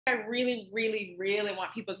I really, really, really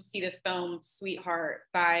want people to see this film, Sweetheart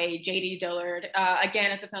by J.D. Dillard. Again,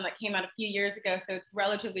 it's a film that came out a few years ago, so it's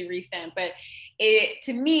relatively recent, but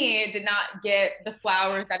to me, it did not get the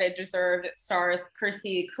flowers that it deserved. It stars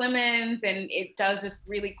Kirstie Clemons, and it does this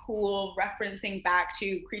really cool referencing back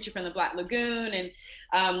to Creature from the Black Lagoon. And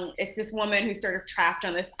it's this woman who's sort of trapped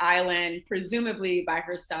on this island, presumably by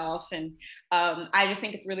herself. And I just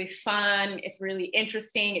think it's really fun. It's really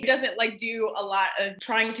interesting. It doesn't do a lot of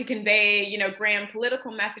trying to convey, grand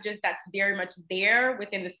political messages. That's very much there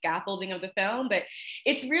within the scaffolding of the film, but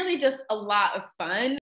it's really just a lot of fun.